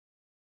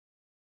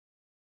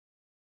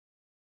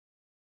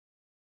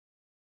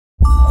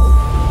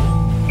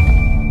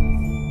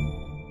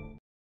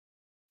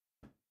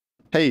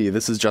Hey,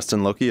 this is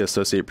Justin Loki,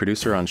 Associate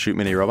Producer on Shoot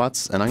Mini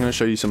Robots, and I'm going to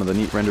show you some of the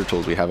neat render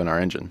tools we have in our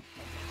engine.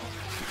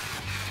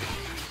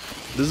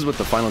 This is what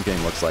the final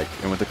game looks like,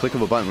 and with the click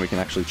of a button we can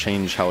actually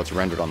change how it's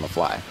rendered on the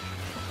fly.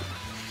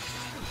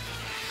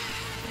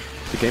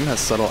 The game has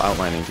subtle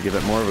outlining to give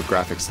it more of a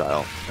graphic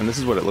style, and this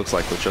is what it looks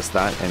like with just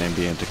that and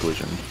ambient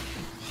occlusion.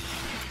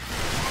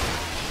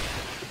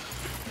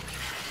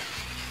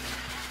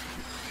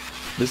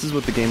 This is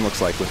what the game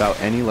looks like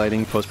without any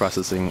lighting,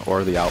 post-processing,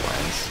 or the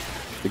outlines.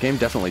 The game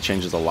definitely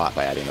changes a lot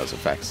by adding those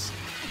effects.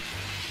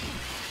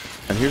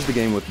 And here's the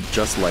game with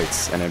just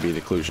lights and ambient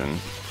occlusion.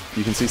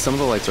 You can see some of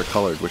the lights are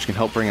colored, which can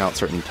help bring out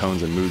certain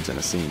tones and moods in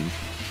a scene.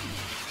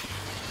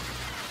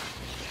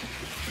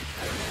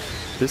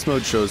 This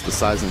mode shows the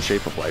size and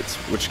shape of lights,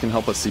 which can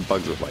help us see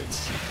bugs with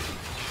lights.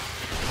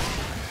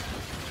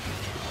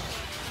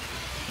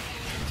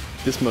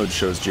 This mode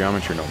shows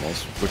geometry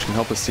normals, which can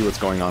help us see what's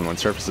going on when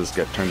surfaces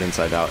get turned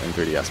inside out in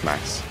 3ds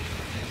Max.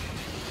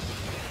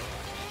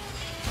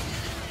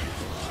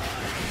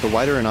 The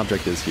wider an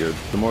object is here,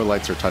 the more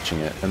lights are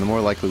touching it, and the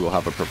more likely we'll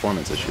have a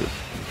performance issue.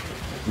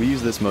 We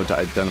use this mode to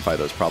identify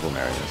those problem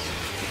areas.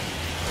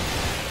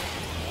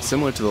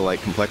 Similar to the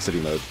light complexity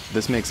mode,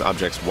 this makes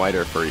objects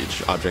wider for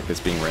each object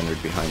that's being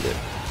rendered behind it.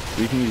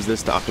 We can use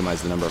this to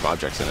optimize the number of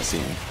objects in a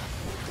scene.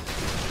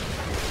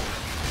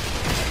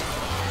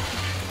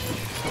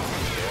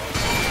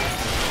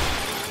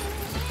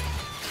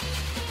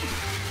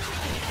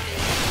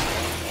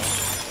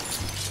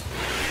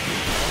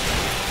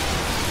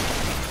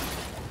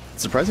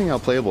 It's surprising how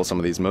playable some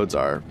of these modes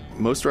are.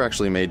 Most are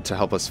actually made to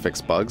help us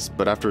fix bugs,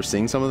 but after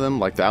seeing some of them,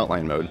 like the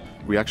outline mode,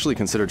 we actually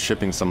considered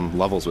shipping some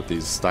levels with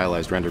these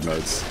stylized rendered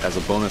modes as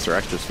a bonus or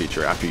extras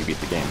feature after you beat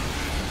the game.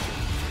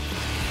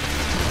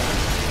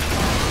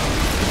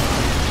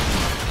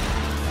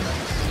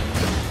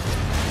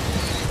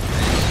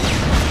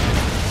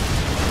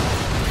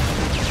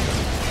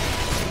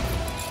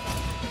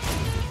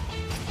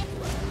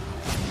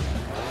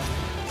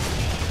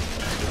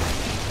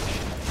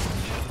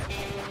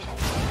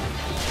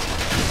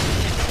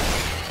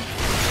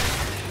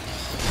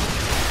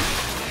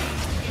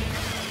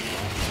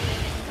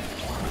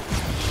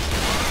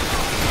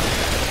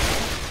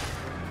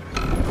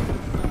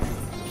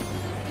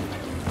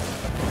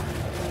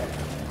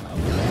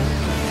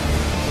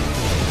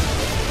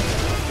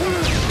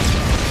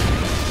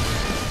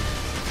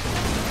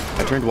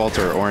 I turned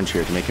Walter orange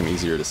here to make him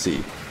easier to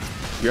see.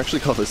 We actually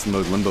call this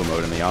mode Limbo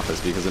Mode in the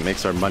office because it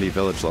makes our muddy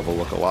village level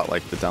look a lot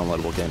like the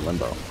downloadable game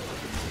Limbo.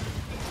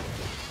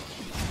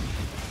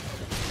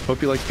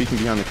 Hope you liked peeking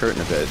behind the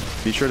curtain a bit.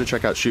 Be sure to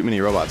check out Shoot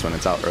Mini Robots when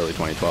it's out early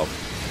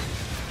 2012.